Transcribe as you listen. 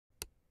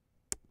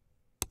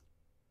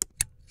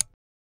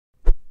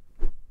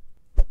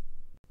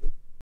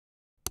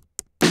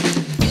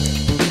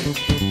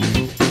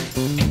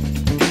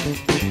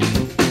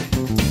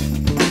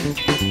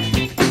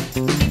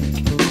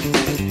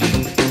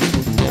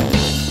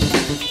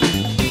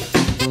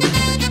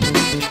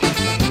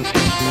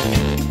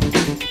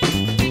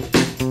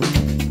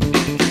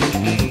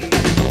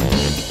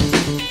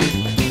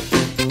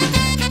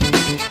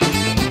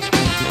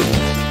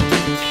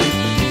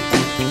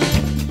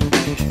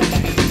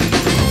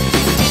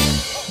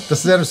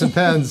This is Anderson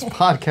Penn's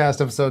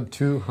podcast episode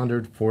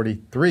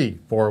 243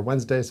 for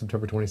Wednesday,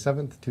 September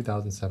 27th,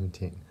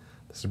 2017.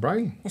 This is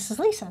Brian. This is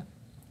Lisa.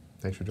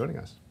 Thanks for joining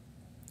us.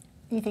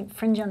 You think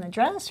fringe on the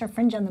dress or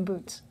fringe on the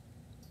boots?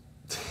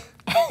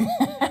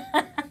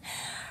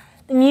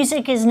 The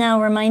music is now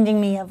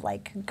reminding me of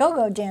like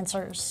go-go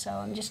dancers, so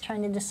I'm just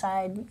trying to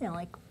decide,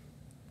 like,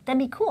 that'd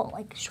be cool,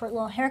 like short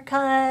little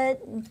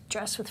haircut,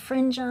 dress with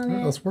fringe on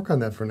it. Let's work on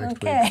that for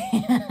next week. Okay.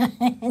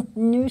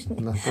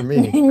 Not for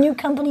me. New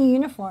company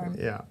uniform.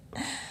 Yeah.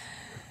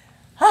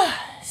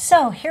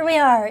 So here we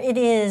are. It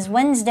is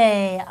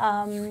Wednesday.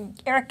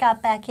 Eric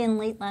got back in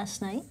late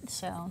last night,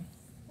 so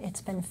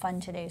it's been fun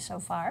today so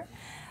far.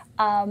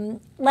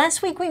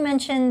 Last week we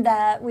mentioned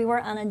that we were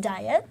on a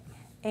diet,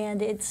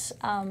 and it's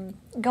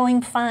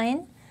going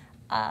fine.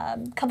 A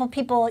couple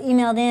people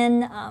emailed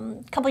in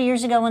a couple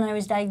years ago when I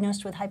was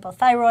diagnosed with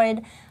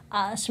hypothyroid.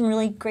 Some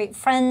really great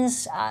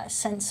friends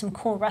sent some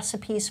cool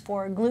recipes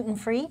for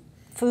gluten-free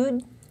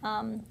food.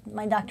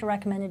 My doctor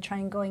recommended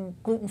trying going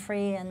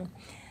gluten-free, and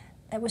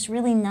it was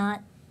really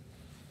not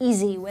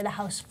easy with a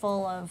house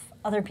full of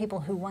other people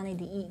who wanted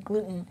to eat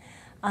gluten.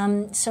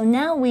 So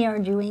now we are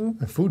doing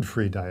a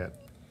food-free diet.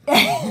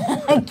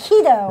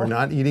 Keto. We're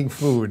not eating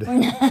food.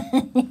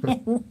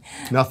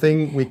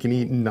 Nothing, we can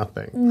eat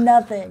nothing.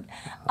 Nothing.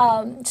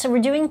 So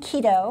we're doing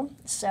keto.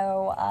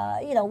 So,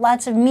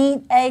 lots of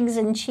meat, eggs,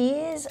 and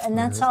cheese, and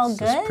that's all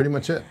good. That's pretty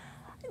much it.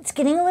 It's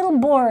getting a little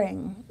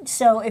boring.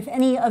 So if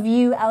any of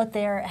you out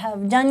there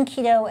have done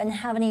keto and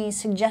have any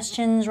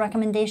suggestions,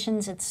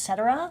 recommendations,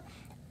 etc.,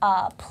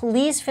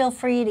 please feel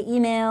free to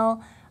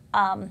email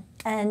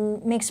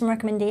and make some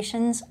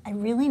recommendations. I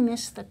really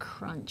miss the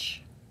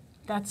crunch.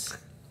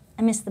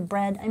 I miss the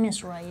bread. I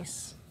miss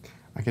rice.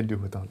 I could do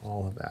without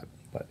all of that,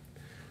 but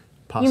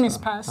pasta. You miss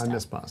pasta. I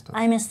miss pasta.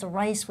 I miss the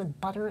rice with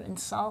butter and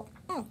salt.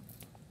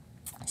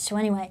 So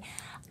anyway,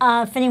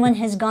 if anyone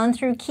has gone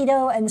through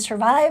keto and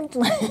survived,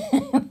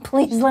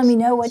 please let me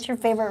know what your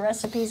favorite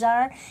recipes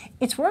are.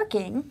 It's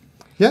working.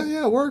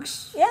 Yeah, it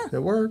works. Yeah.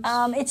 It works.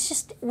 It's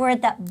just we're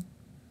at that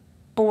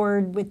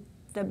board with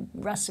the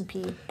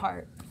recipe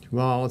part.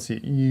 Well, let's see.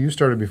 You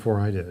started before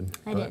I did.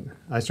 I did.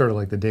 I started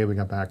like the day we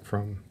got back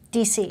from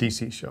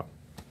DC show.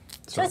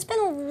 So it's been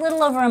a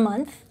little over a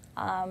month,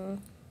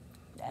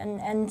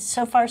 and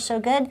so far so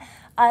good.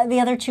 The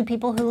other two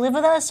people who live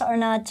with us are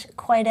not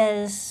quite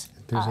as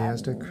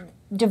enthusiastic,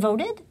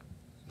 devoted,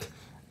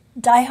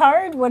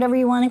 diehard, whatever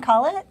you want to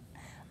call it.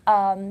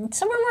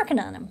 So we're working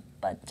on them.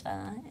 But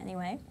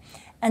anyway,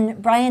 and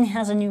Brian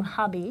has a new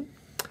hobby.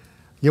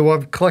 Yeah, well,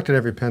 I've collected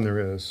every pen there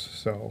is.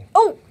 So.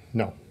 Oh.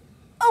 No.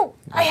 Oh,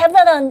 I have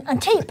that on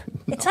tape.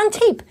 It's on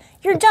tape.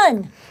 You're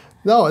done.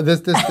 No,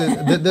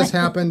 this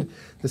happened.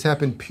 This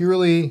happened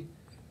purely,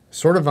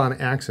 sort of on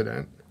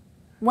accident.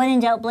 When in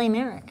doubt, blame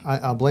Eric.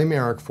 I'll blame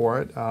Eric for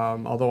it.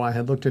 Although I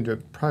had looked into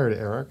it prior to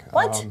Eric.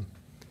 What?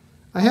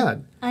 I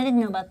had. I didn't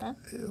know about that.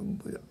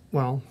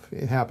 Well,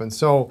 it happened.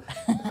 So,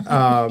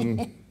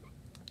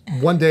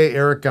 one day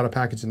Eric got a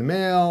package in the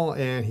mail,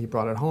 and he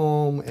brought it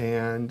home,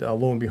 and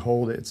lo and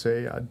behold, it's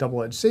a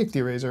double-edged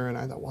safety razor. And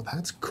I thought, well,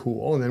 that's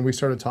cool. And then we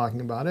started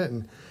talking about it,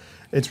 and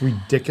it's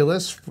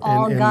ridiculous.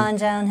 All gone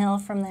downhill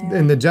from there.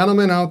 And the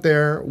gentleman out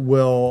there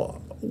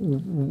will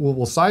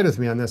side with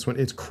me on this one.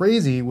 It's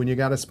crazy when you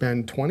got to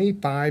spend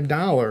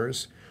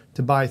 $25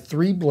 to buy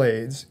 3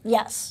 blades.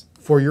 Yes.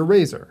 For your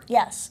razor.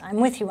 Yes,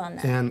 I'm with you on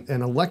that. And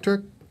an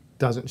electric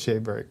doesn't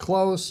shave very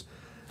close.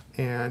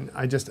 And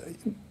a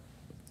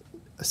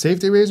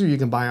safety razor, you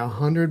can buy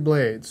 100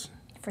 blades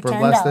for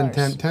less than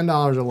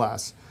 $10 or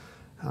less.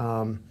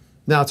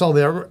 Now it's all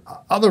the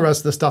other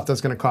rest of the stuff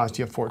that's going to cost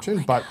you a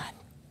fortune, but. God.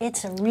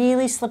 It's a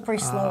really slippery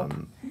slope.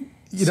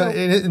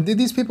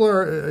 These people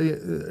are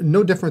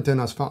no different than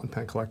us fountain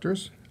pen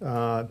collectors.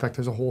 In fact,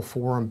 there's a whole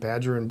forum,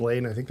 Badger and Blade,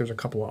 and I think there's a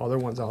couple of other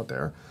ones out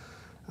there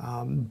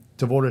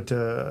devoted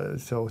to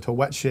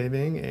wet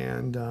shaving.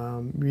 And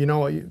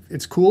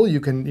it's cool. You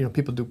can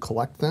people do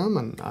collect them,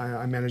 and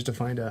I managed to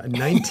find a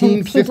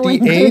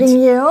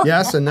 1958.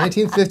 Yes, a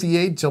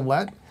 1958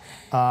 Gillette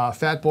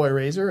Fat Boy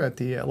razor at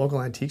the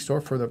local antique store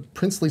for the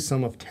princely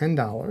sum of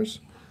 $10.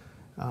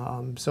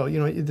 Some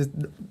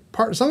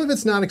of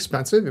it's not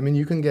expensive. I mean,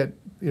 you can get,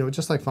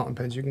 just like fountain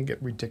pens, you can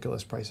get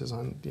ridiculous prices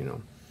on,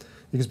 you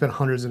can spend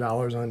hundreds of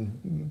dollars on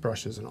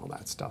brushes and all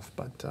that stuff.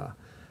 But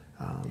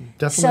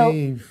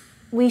definitely. So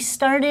we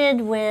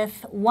started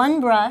with 1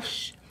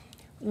 brush,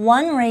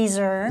 1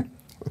 razor,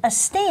 a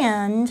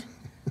stand,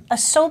 a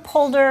soap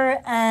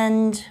holder,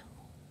 and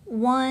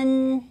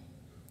 1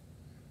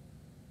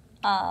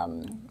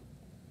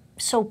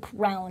 soap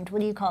round.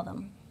 What do you call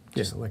them?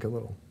 Yeah, like a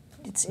little.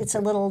 It's a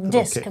little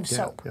disc of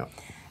soap. Yeah.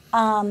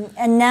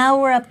 And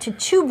now we're up to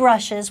 2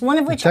 brushes, one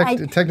of which I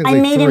made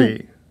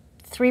 3.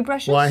 3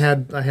 brushes? Well, I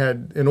had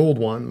an old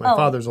one, my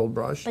father's old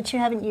brush. But you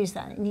haven't used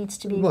that. It needs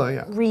to be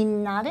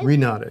re-knotted?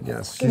 Re-knotted,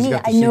 yes.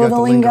 I know the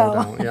lingo.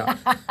 Down, yeah.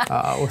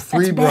 With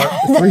 3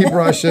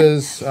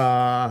 brushes.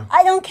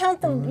 I don't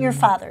count your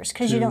father's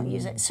because you don't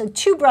use it. So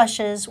 2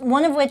 brushes,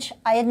 one of which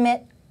I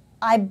admit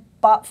I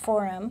bought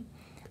for him.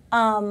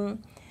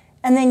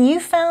 And then you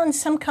found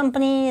some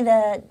company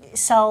that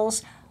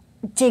sells,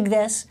 dig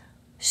this,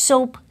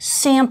 soap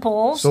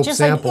samples, just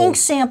like ink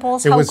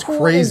samples. It How was cool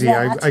crazy. Is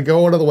that? I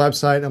go to the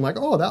website and I'm like,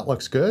 oh, that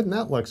looks good and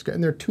that looks good.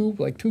 And they're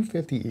like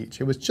 $2.50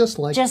 each. It was just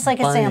like a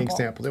buying ink sample.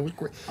 samples. It was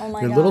great. Oh my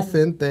They're God. little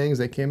thin things.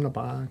 They came in a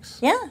box.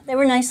 Yeah, they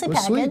were nicely It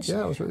was packaged. sweet.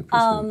 Yeah, it was really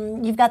pretty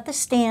sweet. You've got the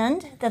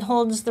stand that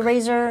holds the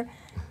razor,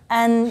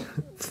 and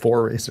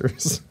 4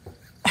 razors.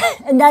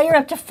 and now you're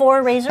up to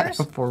 4 razors.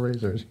 4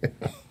 razors.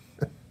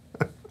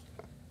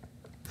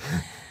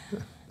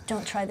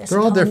 Don't try this. They're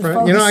all at home, different.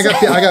 folks. You know, I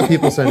got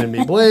people sending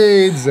me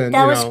blades, and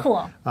That you was know,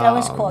 cool. That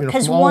was cool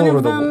because from all one over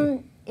of the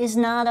them is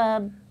not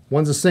a.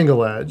 One's a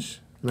single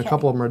edge, and a Okay.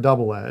 couple of them are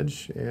double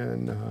edge,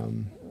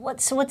 and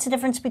What's the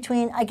difference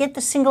between? I get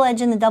the single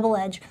edge and the double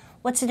edge.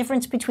 What's the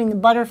difference between the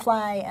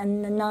butterfly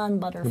and the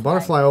non-butterfly? the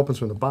butterfly opens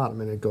from the bottom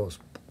and it goes.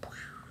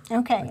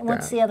 Okay, and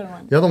what's that. the other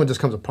one? The other one just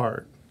comes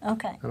apart.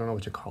 Okay, I don't know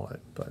what you call it,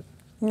 but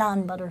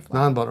non-butterfly.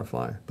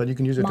 non-butterfly. But you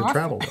can use it Moth? to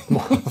travel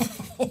with.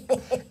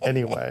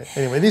 Anyway,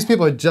 these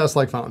people are just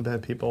like fountain pen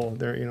people.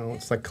 They're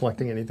it's like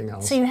collecting anything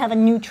else. So you have a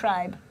new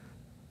tribe.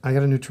 I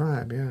got a new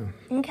tribe,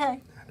 yeah.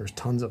 Okay. There's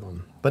tons of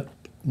them, but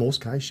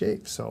most guys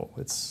shave, so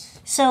it's.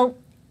 So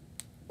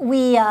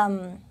we,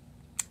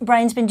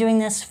 Brian's been doing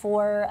this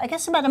for, I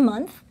guess, about a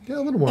month. Yeah,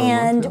 a little more.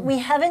 And than a month, we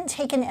haven't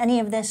taken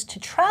any of this to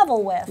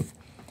travel with.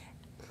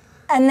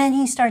 And then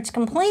he starts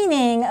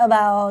complaining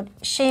about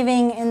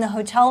shaving in the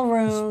hotel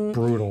room. It's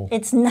brutal.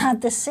 It's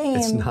not the same.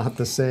 It's not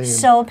the same.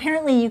 So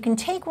apparently you can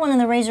take one of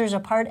the razors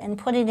apart and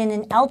put it in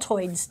an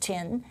Altoids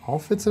tin. All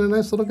fits in a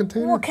nice little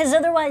container. Well, because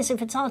otherwise,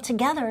 if it's all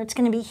together, it's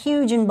going to be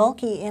huge and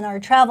bulky in our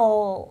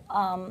travel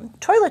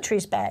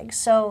toiletries bags.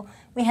 So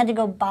we had to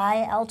go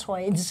buy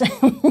Altoids.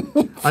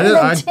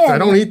 I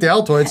don't eat the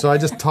Altoids, so I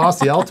just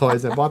tossed the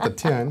Altoids. I bought the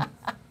tin.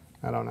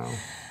 I don't know.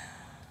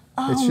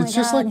 It's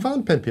just like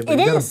fountain pen people.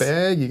 You got a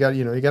bag. You got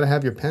you got to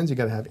have your pens. You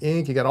got to have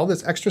ink. You got all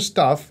this extra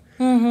stuff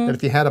that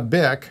if you had a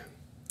Bic.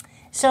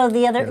 So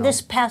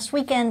this past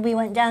weekend we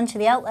went down to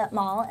the outlet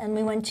mall and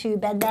we went to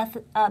Bath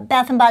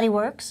and Body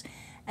Works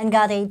and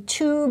got a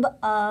tube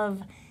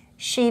of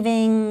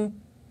shaving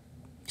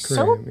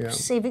soap,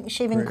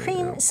 shaving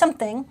cream,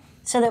 something,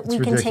 so that we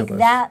can take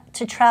that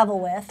to travel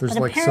with. There's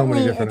but like so apparently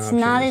many different it's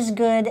not options. as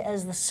good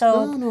as the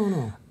soap.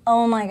 No.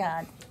 Oh my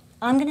God.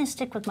 I'm going to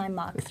stick with my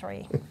Mach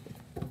 3.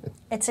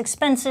 It's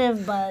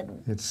expensive, but...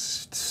 It's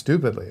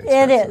stupidly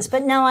expensive. It is,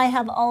 but now I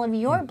have all of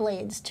your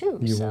blades too.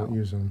 You won't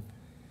use them.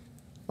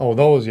 Oh,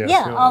 those, yes.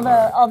 Yeah,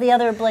 all the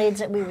other blades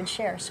that we would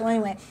share. So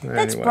anyway,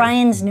 that's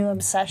Brian's new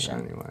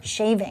obsession,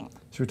 shaving.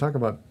 Should we talk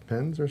about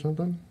pens or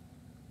something?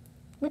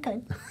 We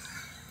could.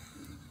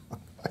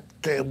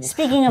 Okay.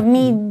 Speaking of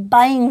me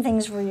buying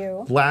things for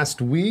you.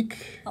 Last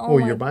week,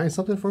 you're buying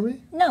something for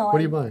me? No. What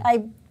are you buying?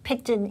 I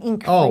picked an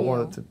ink for you. Oh,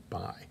 well, to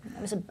buy. It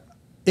was a...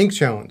 Ink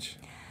challenge.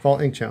 Fall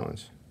ink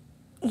challenge.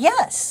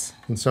 Yes.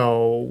 And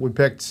so we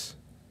picked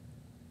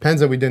pens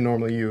that we didn't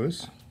normally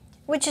use.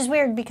 Which is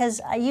weird because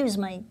I use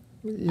my...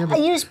 Yeah, I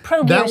use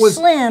Pro Gear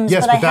Slims,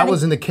 yes, but that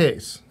was in the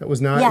case. That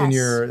was not in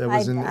your. That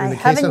was in the case at home.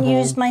 I haven't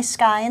used my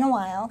Sky in a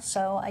while,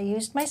 so I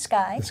used my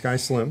Sky. The Sky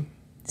Slim.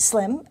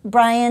 Slim.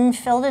 Brian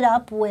filled it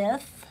up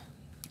with...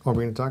 Oh, are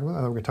we going to talk about that?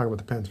 I thought we were going to talk about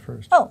the pens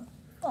first. Oh,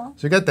 well.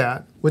 So you got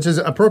that, which is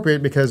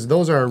appropriate because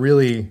those are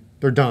really,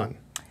 they're done.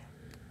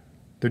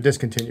 They're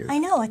discontinued. I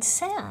know, it's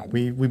sad.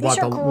 We bought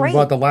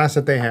the last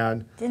that they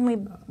had. Didn't we?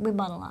 We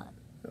bought a lot.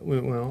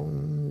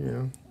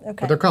 Yeah. Okay.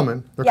 But they're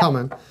coming. They're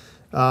coming.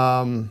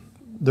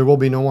 There will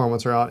be no more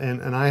once they're out.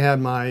 And I had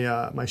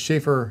my my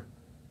Schaefer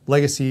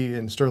Legacy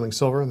in sterling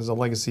silver. There's a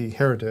Legacy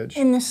Heritage.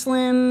 In the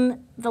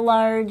Slim, the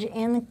Large,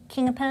 and the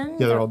King of Pens?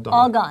 Yeah, they're all done.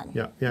 All gone.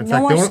 Yeah. In no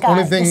fact, more the Sky.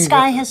 only thing the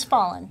Sky has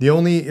fallen. The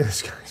only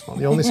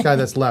Sky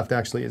that's left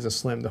actually is a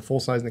Slim. The full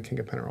size and the King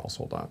of Pen are all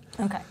sold out.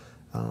 Okay.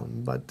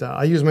 But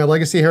I use my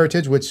Legacy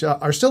Heritage, which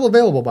are still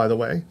available, by the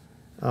way.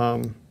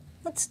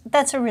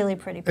 That's a really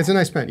pretty pen. It's a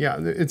nice pen, yeah.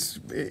 It's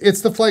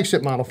the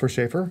flagship model for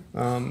Schaefer.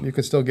 You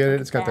can still get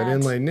it. It's got that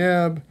inlay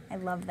nib. I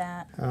love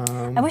that.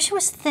 I wish it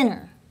was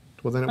thinner.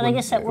 Well, then but I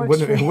guess that works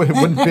for it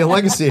wouldn't be a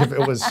Legacy if it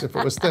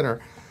was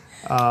thinner.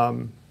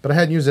 But I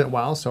hadn't used it in a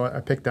while, so I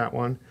picked that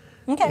one.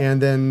 Okay.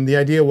 And then the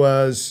idea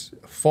was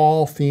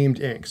fall-themed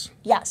inks.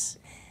 Yes.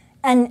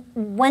 And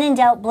when in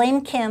doubt,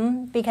 blame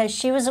Kim, because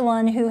she was the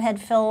one who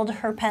had filled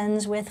her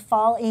pens with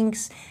fall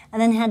inks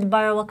and then had to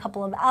borrow a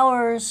couple of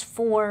hours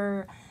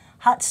for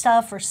hot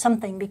stuff or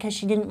something because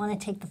she didn't want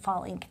to take the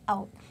fall ink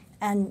out.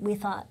 And we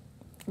thought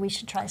we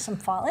should try some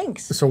fall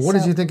inks. So what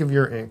did you think of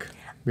your ink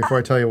before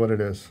I tell you what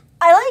it is?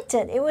 I liked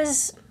it. It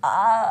was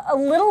a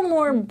little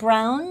more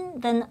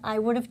brown than I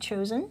would have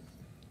chosen.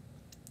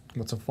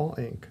 What's a fall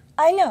ink?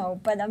 I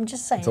know, but I'm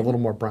just saying. It's a little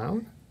more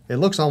brown? It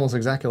looks almost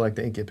exactly like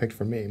the ink you picked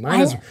for me. Mine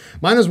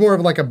is more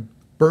of like a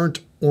burnt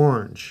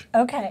orange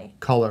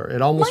color.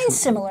 It almost Mine's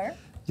similar.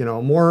 You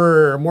know,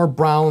 more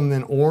brown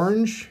than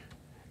orange.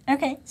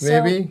 Okay.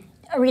 Maybe.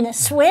 So are we gonna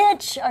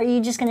switch? Are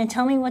you just gonna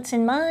tell me what's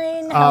in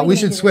mine? We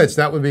should switch.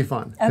 That would be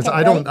fun because okay,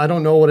 I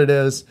don't know what it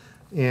is,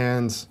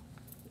 and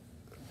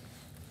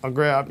I'll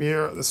grab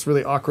here this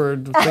really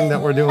awkward thing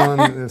that we're doing.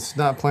 It's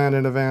not planned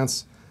in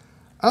advance.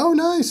 Oh,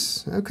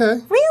 nice. Okay.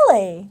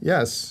 Really?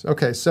 Yes.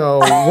 Okay. So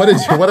what did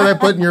I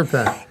put in your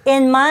pen?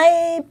 In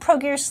my Pro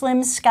Gear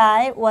Slim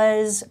Sky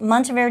was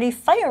Monteverdi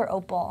Fire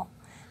Opal.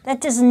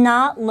 That does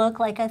not look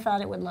like I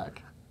thought it would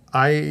look.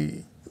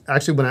 I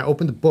actually, when I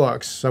opened the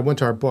books, I went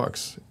to our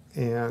books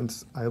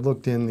and I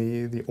looked in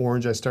the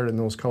orange. I started in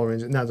those color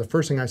ranges. Now the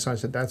first thing I saw, I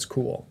said, "That's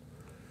cool."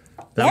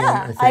 That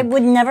yeah, one, I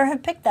would never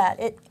have picked that.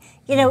 It,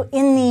 you know,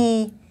 in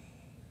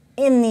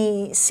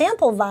the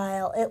sample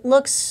vial, it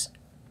looks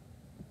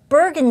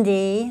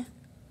burgundy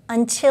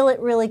until it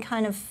really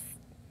kind of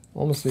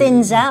almost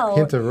thins out.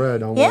 Hint of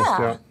red, almost.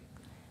 Yeah.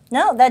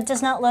 No, that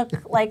does not look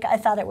like I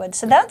thought it would.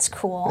 So that's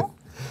cool.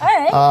 All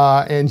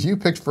right. And you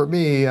picked for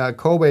me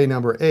Kobe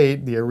number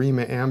 8, the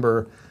Arima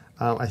Amber.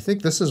 I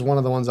think this is one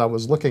of the ones I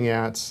was looking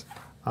at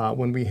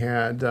when we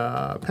had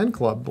Pen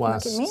Club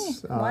last. Look at me,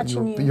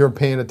 watching you. You're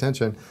paying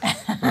attention.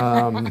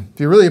 If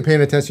you're really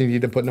paying attention, you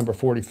need to put number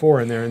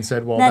 44 in there and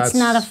said, well, that's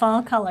not a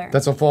fall color.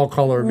 That's a fall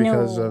color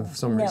because of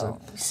some reason.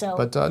 So.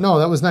 But no,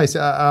 that was nice.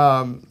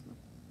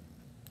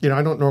 You know,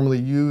 I don't normally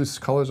use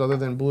colors other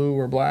than blue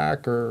or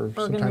black or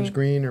burgundy. Sometimes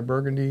green or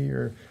burgundy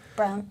or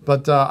brown.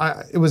 But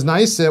it was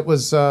nice. It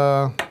was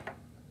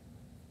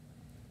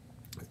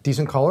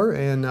decent color,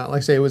 and like I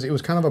say, it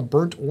was kind of a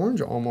burnt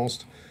orange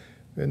almost,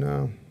 and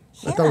I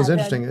thought it was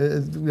interesting.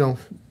 You know,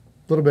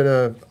 a little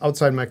bit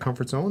outside my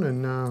comfort zone,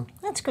 and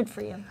that's good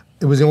for you.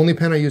 It was the only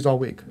pen I used all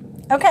week.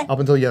 Okay. Up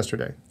until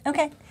yesterday.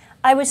 Okay.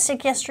 I was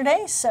sick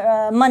yesterday,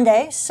 so,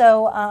 Monday,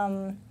 so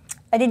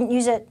I didn't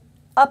use it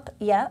up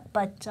yet,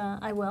 but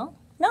I will.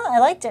 No, I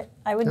liked it.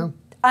 I would. Yeah.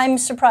 I'm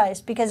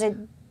surprised because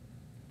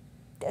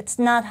it's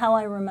not how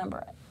I remember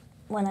it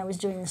when I was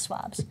doing the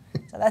swabs.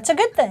 So that's a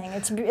good thing.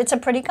 It's a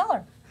pretty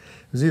color.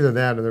 It was either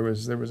that or there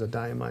was a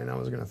diamine I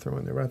was going to throw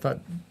in there, but I thought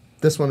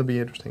this one would be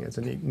interesting. It's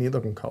a neat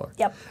looking color.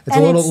 Yep. It's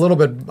and a little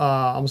bit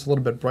almost a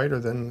little bit brighter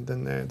than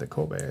the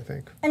Kobe, I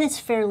think. And it's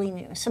fairly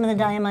new. Some of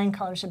the diamine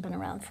colors have been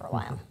around for a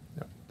while.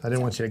 Yep. I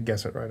didn't want you to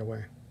guess it right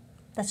away.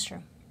 That's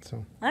true.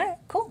 So. All right.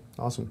 Cool.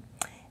 Awesome.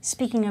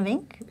 Speaking of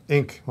ink.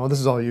 Ink. Well, this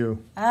is all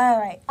you. All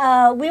right.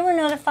 We were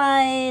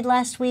notified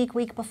last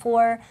week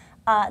before,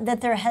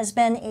 that there has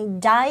been a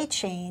dye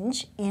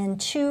change in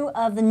 2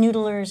 of the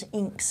Noodler's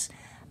inks.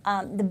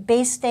 The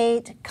Bay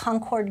State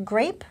Concord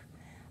Grape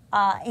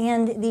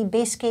and the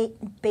Bay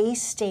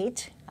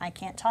State, I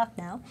can't talk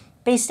now,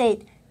 Bay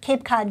State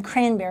Cape Cod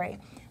Cranberry.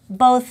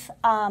 Both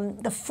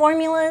the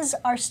formulas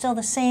are still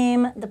the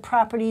same, the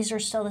properties are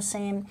still the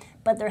same,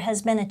 but there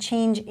has been a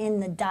change in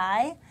the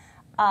dye.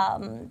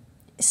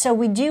 So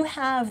we do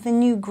have the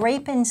new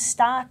grape in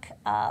stock.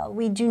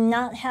 We do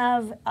not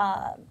have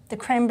the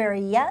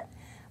cranberry yet.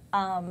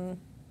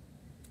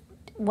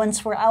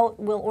 Once we're out,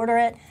 we'll order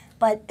it.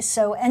 But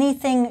so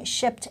anything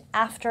shipped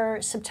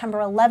after September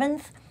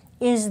 11th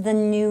is the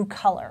new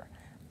color.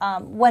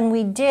 When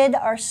we did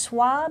our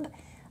swab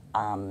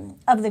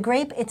of the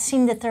grape, it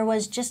seemed that there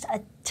was just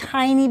a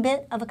tiny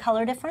bit of a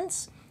color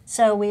difference.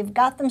 So we've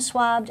got them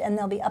swabbed and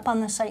they'll be up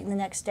on the site in the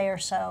next day or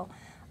so.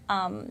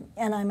 And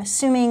I'm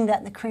assuming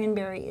that the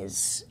cranberry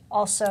is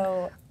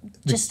also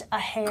just a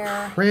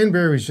hair.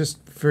 Cranberry is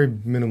just very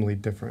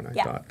minimally different.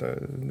 I thought the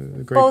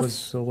grape Both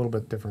was a little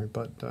bit different,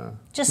 but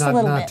just not, a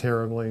little not bit.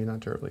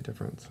 not terribly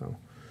different. So,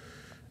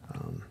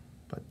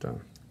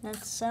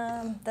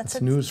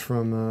 that's news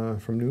from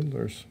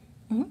Noodlers.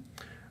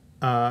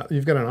 Mm-hmm.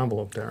 You've got an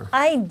envelope there.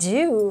 I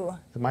do.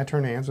 Is it my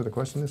turn to answer the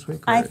question this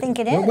week? I think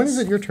it is. When is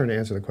it your turn to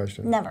answer the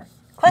question? Never.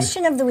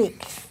 Question of the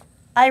week.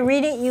 I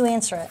read it, you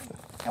answer it.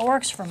 It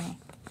works for me.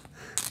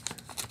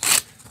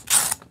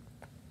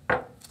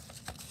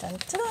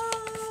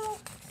 Dun-ta-da.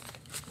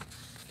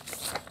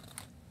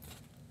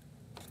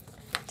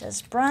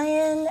 Does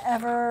Brian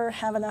ever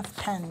have enough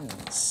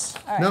pens?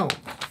 All right. No.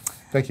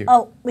 Thank you.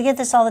 Oh, we get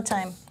this all the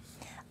time.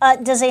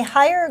 Does a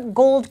higher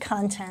gold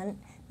content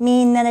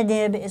mean that a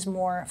nib is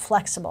more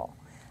flexible?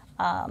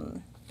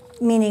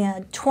 Meaning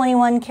a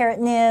 21 karat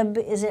nib,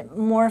 is it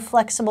more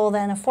flexible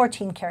than a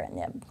 14 karat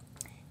nib?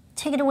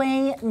 Take it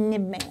away,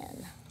 Nib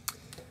Man.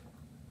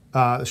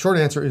 The short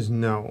answer is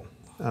no.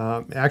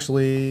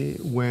 Actually,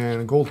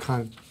 when gold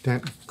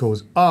content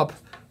goes up,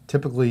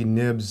 typically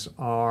nibs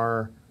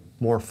are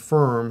more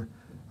firm.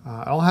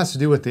 It all has to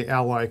do with the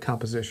alloy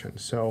composition.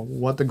 So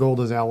what the gold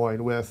is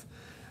alloyed with.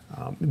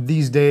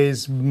 These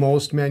days,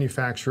 most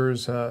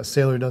manufacturers,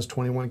 Sailor does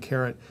 21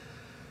 karat.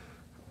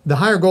 The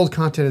higher gold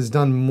content is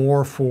done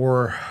more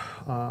for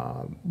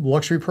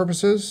luxury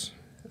purposes.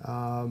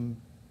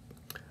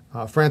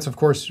 France, of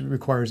course,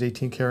 requires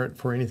 18 karat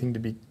for anything to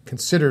be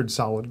considered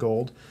solid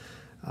gold,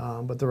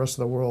 but the rest of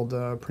the world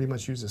pretty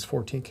much uses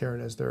 14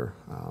 karat as their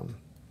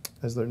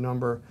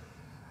number.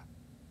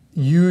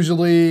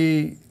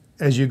 Usually,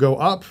 as you go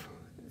up,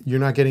 you're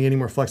not getting any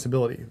more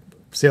flexibility.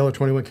 Sailor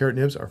 21 karat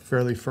nibs are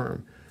fairly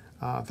firm.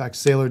 In fact,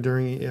 Sailor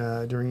during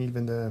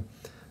even the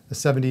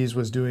 70s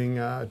was doing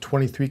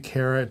 23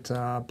 karat.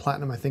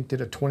 Platinum, I think,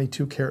 did a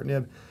 22 karat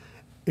nib.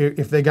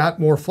 If they got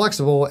more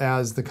flexible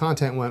as the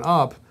content went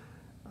up,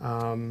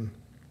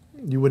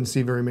 you wouldn't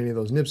see very many of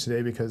those nibs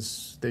today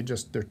because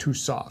they're too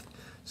soft.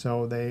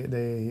 So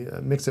they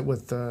mix it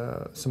with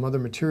some other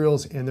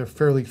materials, and they're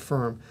fairly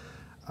firm.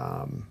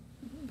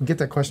 We get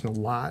that question a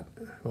lot.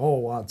 Oh,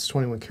 wow, it's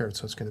 21 karat,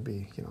 so it's going to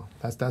be,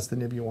 that's the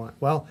nib you want.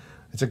 Well,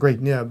 it's a great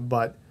nib,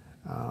 but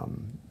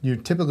you're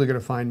typically going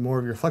to find more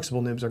of your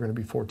flexible nibs are going to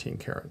be 14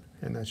 karat,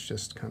 and that's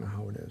just kind of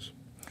how it is.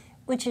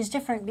 Which is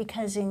different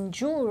because in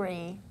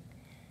jewelry,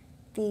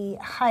 the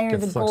higher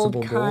the gold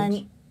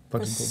content,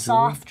 the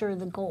softer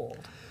the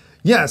gold.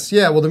 Yes,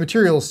 yeah, well, the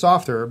material is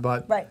softer,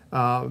 but right.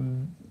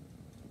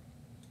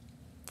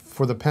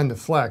 For the pen to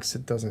flex,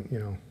 it doesn't,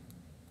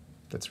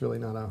 that's really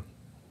not a,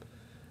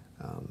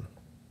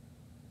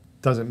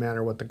 doesn't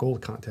matter what the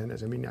gold content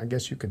is. I mean, I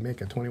guess you could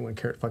make a 21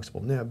 karat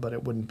flexible nib, but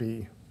it wouldn't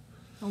be.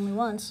 Only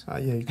once. Yeah,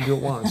 you can do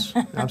it once,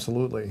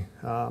 absolutely.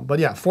 But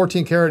yeah,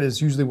 14 karat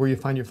is usually where you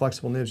find your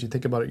flexible nibs. You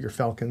think about it, your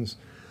Falcons,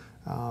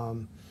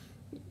 your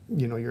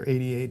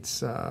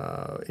 88s,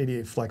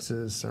 88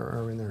 flexes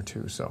are in there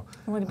too. So.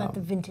 And what about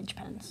the vintage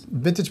pens?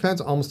 Vintage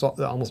pens, almost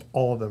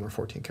all of them are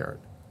 14 karat,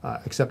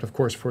 except of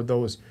course for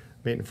those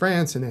made in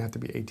France, and they have to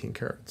be 18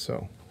 karat.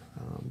 So,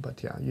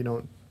 but yeah,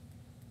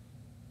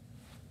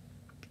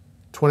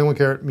 21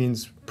 karat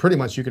means pretty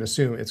much you can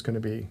assume it's going to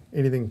be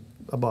anything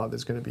above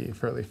is going to be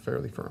fairly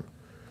firm.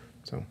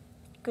 So.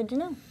 Good to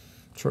know.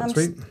 Short and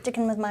sweet. I'm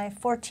sticking with my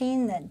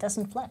 14 that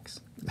doesn't flex.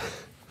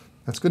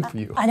 That's good for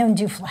you. I don't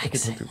do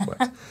flex. I don't do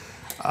flex.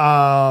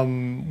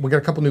 We got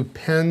a couple new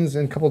pens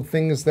and a couple of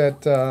things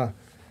that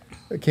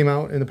came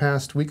out in the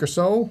past week or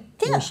so.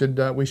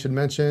 Yeah. We should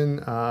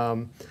mention.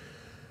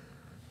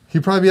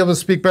 You'd probably be able to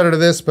speak better to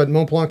this, but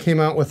Montblanc came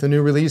out with a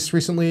new release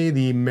recently,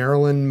 the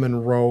Marilyn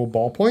Monroe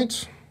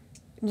ballpoint.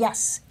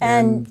 Yes,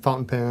 and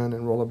fountain pen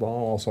and rollerball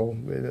also,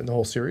 the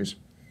whole series.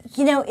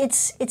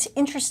 It's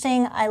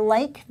interesting. I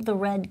like the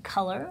red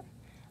color.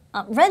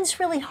 Red's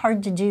really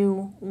hard to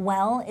do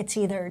well. It's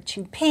either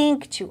too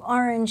pink, too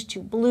orange,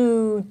 too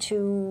blue,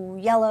 too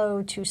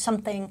yellow, too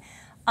something.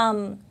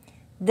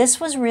 This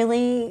was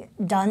really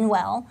done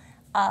well.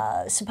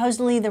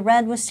 Supposedly the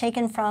red was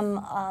taken from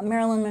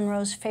Marilyn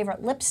Monroe's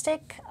favorite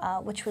lipstick,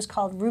 which was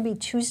called Ruby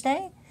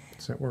Tuesday.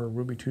 Is that where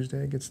Ruby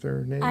Tuesday gets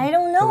their name? I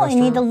don't know. I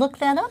need to look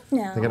that up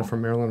now. They got it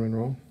from Marilyn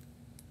Monroe?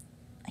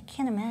 I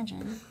can't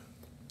imagine.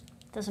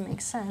 Doesn't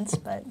make sense,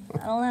 but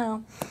I don't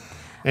know.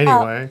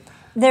 Anyway.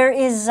 There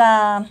is,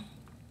 how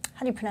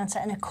do you pronounce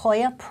that, an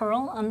Akoya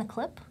pearl on the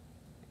clip.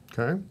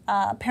 Okay.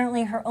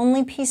 Apparently her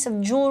only piece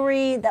of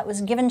jewelry that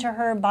was given to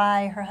her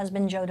by her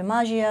husband Joe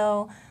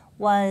DiMaggio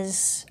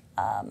was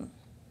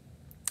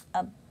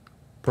a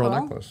pearl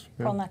necklace.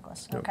 Yeah. Pearl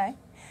necklace, yep. Okay.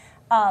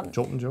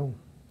 Jolt and Joe.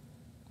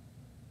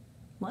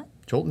 What?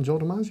 Jolt and Joe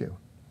DiMaggio.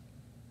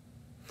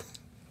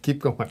 Keep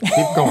going.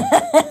 Keep going.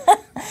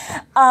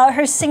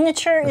 Her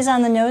signature is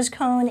on the nose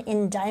cone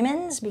in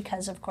diamonds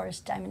because, of course,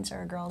 diamonds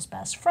are a girl's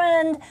best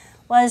friend,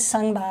 was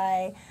sung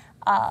by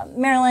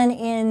Marilyn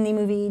in the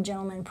movie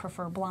Gentlemen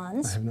Prefer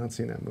Blondes. I have not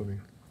seen that movie.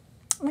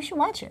 We should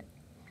watch it.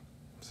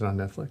 Is it on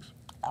Netflix?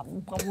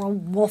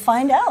 We'll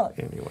find out.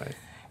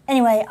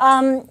 Anyway,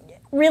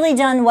 really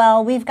done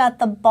well. We've got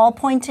the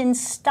ballpoint in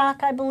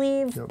stock, I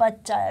believe, yep.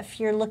 But if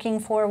you're looking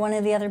for one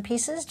of the other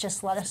pieces,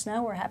 just let us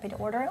know. We're happy to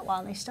order it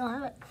while they still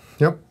have it.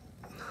 Yep.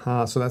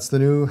 So that's the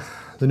new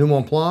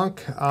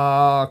Montblanc.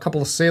 A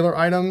couple of Sailor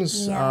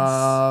items.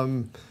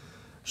 Yes.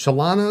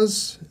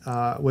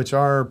 Chalanas, which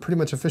are pretty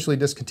much officially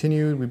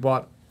discontinued. We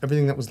bought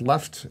everything that was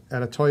left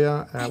at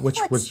Atoya,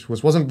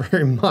 which wasn't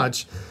very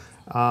much.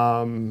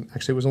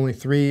 Actually, it was only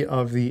 3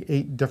 of the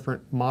 8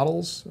 different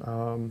models,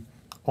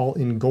 all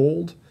in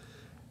gold.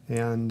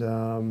 And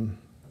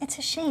it's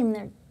a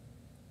shame.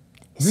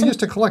 You used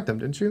to collect them,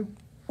 didn't you?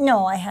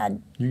 No, I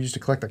had. You used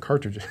to collect the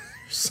cartridges.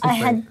 I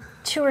had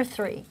 2 or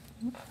 3.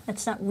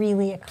 It's not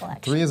really a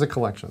collection. 3 is a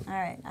collection. All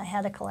right, I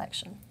had a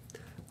collection.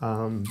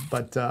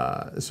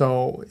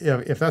 So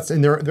if that's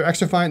in they're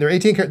extra fine. They're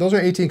 18 karat. Those are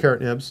 18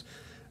 karat nibs,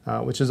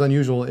 which is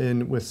unusual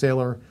with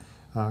Sailor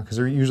because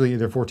they're usually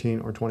either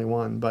 14 or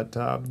 21. But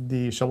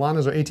the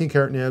Chalanas are 18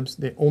 karat nibs.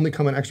 They only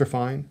come in extra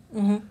fine.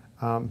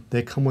 Mm-hmm.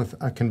 They come with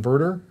a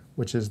converter,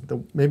 which is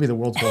maybe the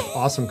world's most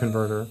awesome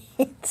converter.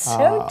 It's so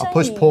tiny. A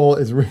push pull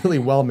is really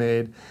well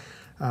made.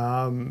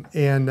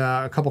 And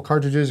a couple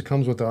cartridges. It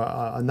comes with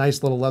a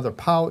nice little leather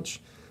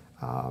pouch.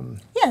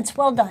 Yeah, it's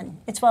well done.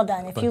 It's well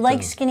done. If you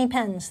like skinny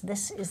pens,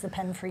 this is the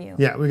pen for you.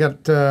 Yeah, we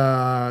got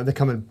they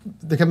come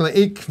in like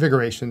 8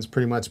 configurations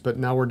pretty much, but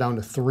now we're down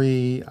to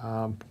 3.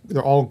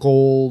 They're all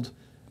gold,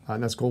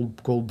 and that's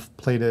gold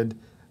plated.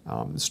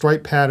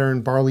 Stripe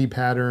pattern, barley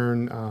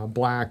pattern,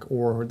 black,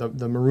 or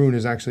the maroon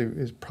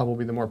is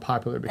probably the more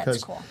popular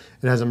because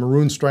it has a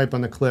maroon stripe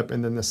on the clip,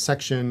 and then the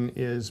section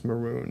is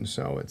maroon,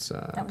 so it's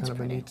kind of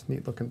a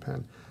neat looking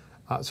pen.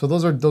 So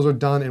those are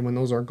done, and when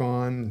those are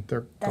gone,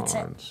 they're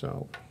gone.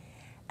 So.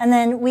 And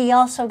then we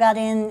also got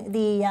in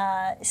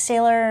the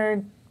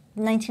Sailor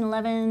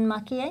 1911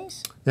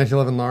 Maki-e's.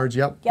 1911 large,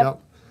 yep. Yeah.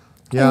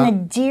 And the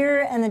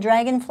deer and the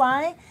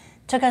dragonfly.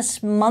 Took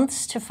us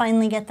months to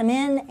finally get them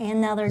in,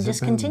 and now they're Has it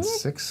been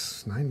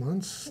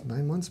discontinued.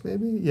 9 months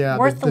maybe? Yeah,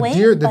 Worth the wait,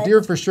 the but-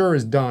 deer for sure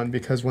is done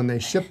because when they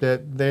shipped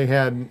it, they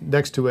had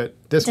next to it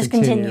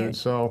discontinued. Discontinued.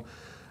 So,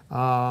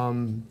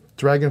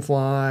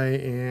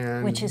 dragonfly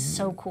and Which is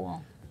so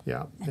cool.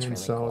 yeah, and really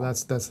so cool.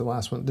 that's the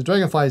last one. The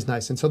dragonfly is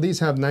nice, and so these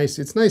have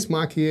it's nice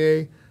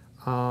Maki-e,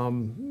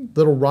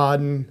 little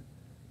rodden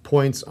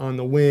points on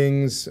the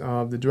wings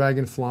of the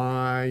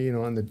dragonfly, you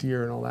know, on the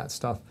deer and all that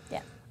stuff.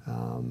 Yeah.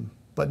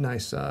 But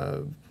nice,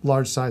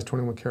 large size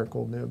 21 karat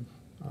gold nib.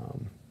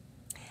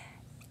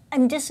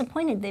 I'm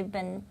disappointed they've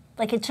been,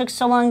 like it took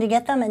so long to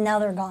get them and now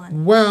they're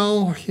gone.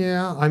 Well,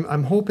 yeah,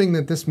 I'm hoping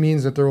that this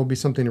means that there will be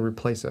something to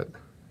replace it.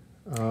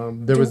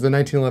 There was the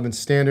 1911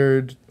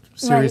 standard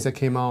series that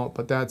came out,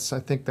 but I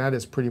think that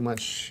is pretty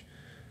much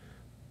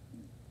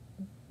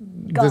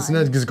Gone. This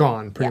is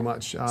gone pretty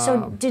much.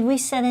 So did we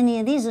set any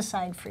of these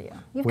aside for you?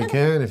 You've We got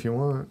can if you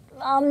want.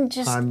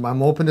 just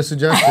I'm open to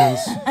suggestions.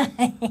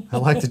 I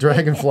like the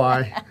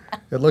dragonfly.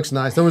 It looks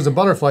nice. There was a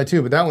butterfly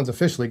too, but that one's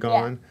officially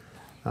gone.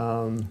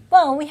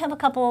 well, we have a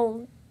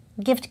couple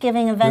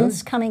gift-giving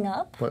events coming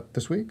up. What,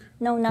 this week?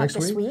 No, not Next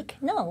this week? week.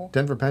 No.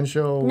 Denver Pen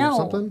Show No.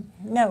 something?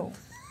 No.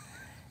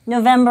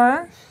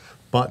 November.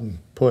 Button,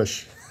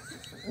 push.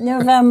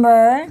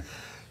 November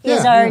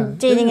is Yeah, our yeah,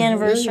 dating yeah,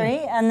 anniversary,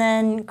 and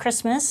then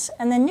Christmas,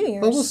 and then New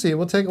Year's. Well, we'll see.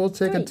 We'll take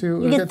it to. You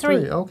we'll get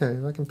three. Okay,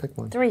 I can pick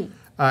one. 3.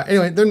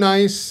 Anyway, they're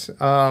nice.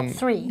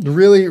 3.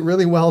 Really,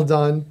 really well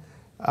done.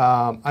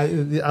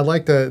 I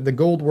like the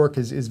gold work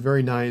is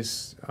very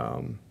nice.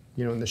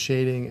 You know, in the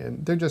shading,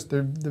 and they're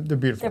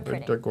beautiful. They're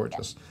pretty, They're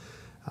gorgeous.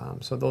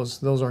 So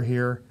those are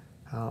here.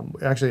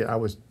 Actually,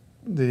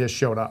 they just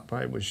showed up.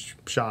 I was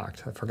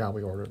shocked. I forgot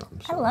we ordered them.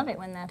 I So. love it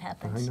when that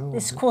happens. I know.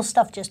 This cool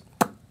stuff just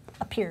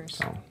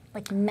appears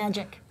like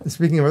magic.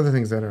 Speaking of other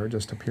things that are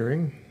just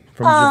appearing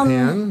from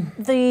Japan,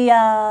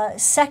 The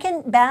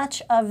second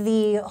batch of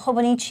the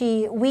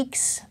Hobonichi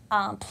Weeks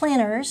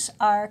planners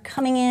are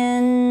coming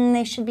in.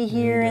 They should be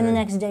here in the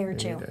next day or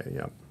two. Any day,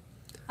 yep.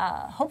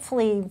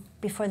 Hopefully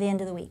before the end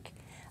of the week.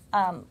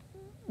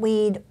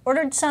 We'd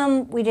ordered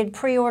some. We did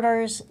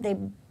pre-orders. They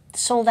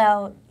sold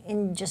out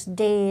in just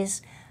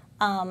days.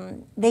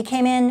 They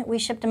came in, we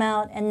shipped them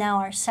out, and now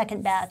our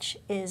second batch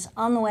is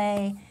on the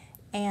way,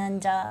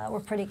 and we're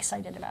pretty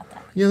excited about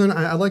that. Yeah, then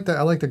I like that.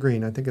 I like the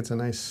green. I think it's a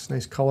nice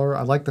color.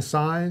 I like the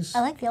size.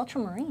 I like the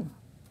ultramarine.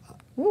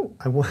 Ooh.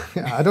 I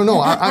don't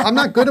know. I'm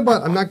not good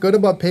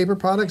about paper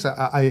products.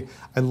 I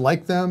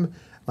like them.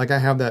 Like I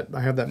have that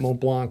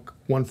Montblanc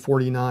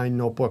 149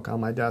 notebook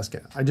on my desk.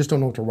 I just don't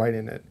know what to write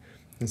in it.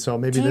 And so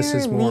maybe this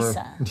is more.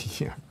 Lisa,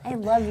 yeah. I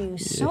love you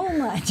so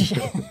much.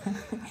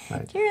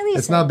 Right. Dear Lisa,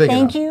 It's not big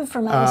thank enough. you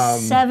for my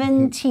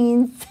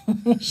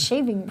 17th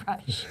shaving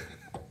brush.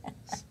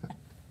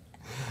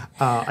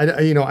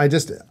 I know I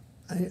used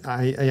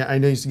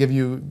to give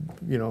you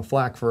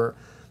flack for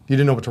you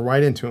didn't know what to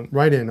write in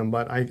them,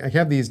 but I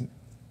have these.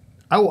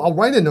 I'll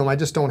write in them. I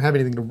just don't have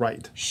anything to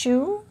write.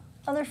 Shoe,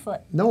 other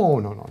foot.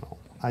 No.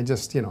 I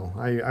just,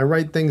 I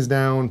write things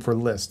down for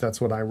lists.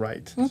 That's what I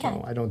write. Okay.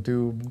 So I don't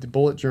do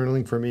bullet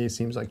journaling. For me, it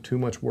seems like too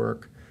much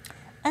work.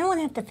 I don't want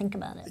to have to think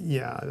about it.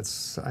 Yeah,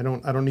 I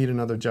don't need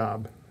another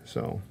job.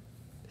 So,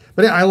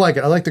 but yeah, I like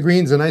it. I like the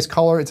green. It's a nice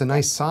color. It's a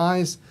nice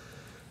size.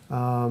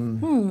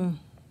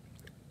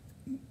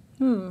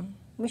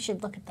 We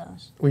should look at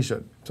those. We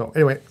should. So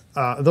anyway,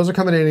 those are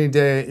coming in any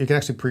day. You can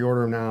actually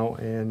pre-order them now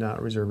and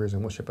reserve yours,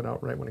 and we'll ship it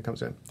out right when it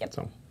comes in. Yep.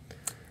 So.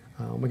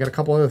 We got a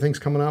couple other things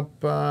coming up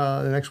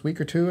the next week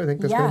or two. I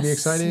think that's going to be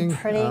exciting.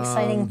 Pretty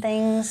exciting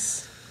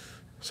things.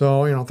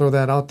 So, throw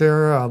that out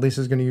there.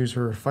 Lisa's going to use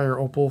her Fire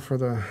Opal for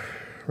the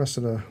rest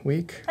of the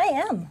week. I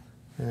am.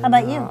 And, How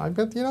about you? I've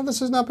got,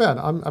 this is not bad.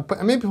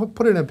 I maybe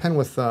put it in a pen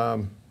with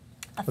the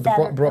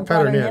fatter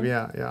fatter nib. nib?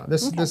 Yeah.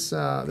 This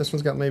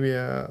one's got maybe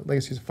a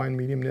Legacy's fine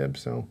medium nib,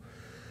 so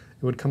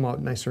it would come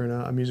out nicer in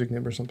a music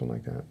nib or something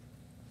like that.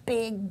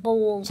 Big,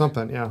 bold.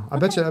 Something, yeah. I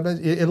bet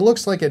it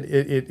looks like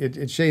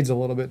it shades a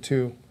little bit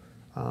too.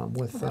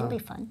 With That'll be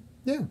fun.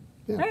 Yeah.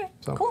 All right,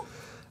 So, cool.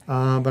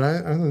 But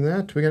other than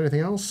that, do we got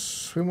anything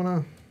else we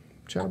want to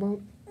chat about?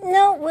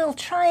 No, we'll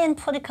try and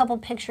put a couple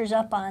pictures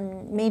up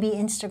on maybe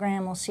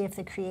Instagram. We'll see if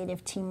the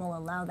creative team will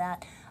allow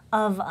that.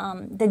 Of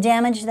the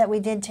damage that we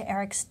did to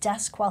Eric's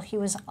desk while he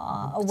was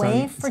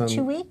away for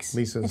 2 weeks.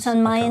 Lisa's it's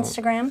on my account.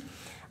 Instagram.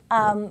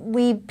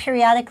 We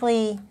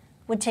periodically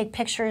would take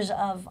pictures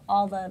of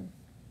all the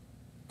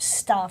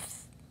stuff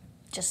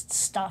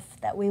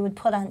that we would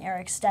put on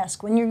Eric's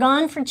desk. When you're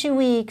gone for 2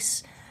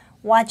 weeks,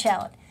 watch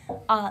out.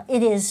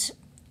 It is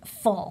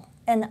full.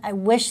 And I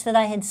wish that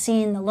I had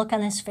seen the look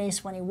on his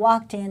face when he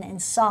walked in and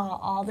saw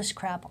all this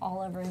crap all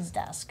over his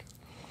desk.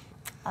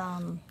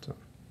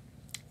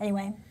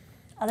 Anyway,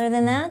 other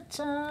than that,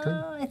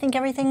 I think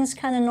everything's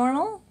kind of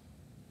normal,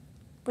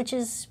 which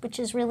is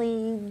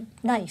really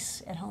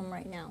nice at home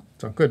right now.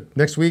 So good.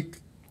 Next week,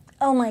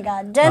 Oh my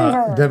God,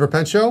 Denver. Denver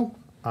Pen Show.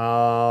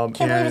 Can't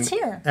believe it's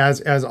here.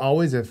 As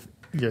always, if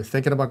you're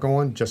thinking about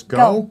going, just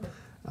go.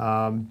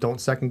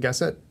 Don't second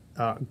guess it.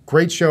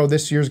 Great show.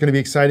 This year's going to be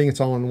exciting. It's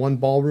all in one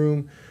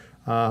ballroom.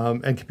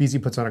 And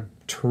Capizzi puts on a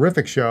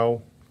terrific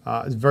show.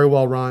 It's very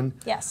well run.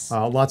 Yes.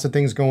 Lots of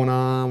things going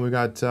on. We've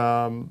got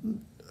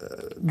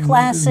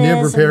Classes,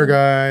 nib repair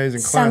guys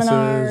and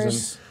seminars.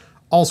 classes and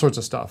all sorts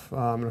of stuff.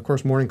 And of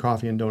course, morning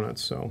coffee and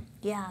donuts. So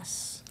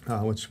Yes.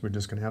 which we're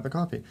just going to have the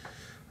coffee.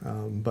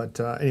 But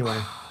anyway.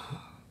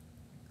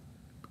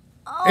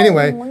 Oh,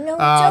 Anyway, no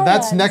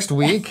that's donuts. next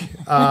week.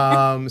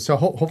 So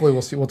hopefully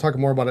we'll see. We'll talk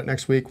more about it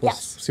next week. We'll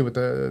Yes. see what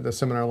the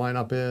seminar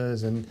lineup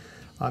is, and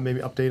maybe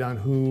update on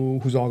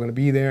who's all going to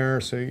be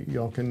there, so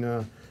y'all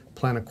can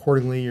plan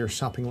accordingly your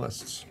shopping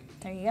lists.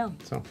 There you go.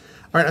 So, all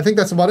right, I think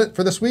that's about it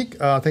for this week.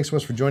 Thanks so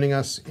much for joining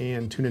us,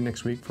 and tune in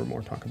next week for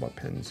more talk about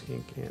pens,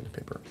 ink, and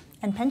paper.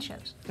 And pen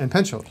shows. And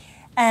pen shows.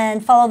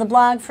 And follow the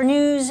blog for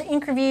news,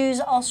 ink reviews,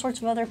 all sorts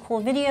of other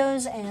cool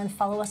videos, and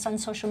follow us on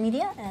social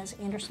media as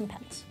Anderson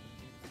Pens.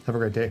 Have a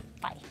great day.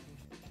 Bye.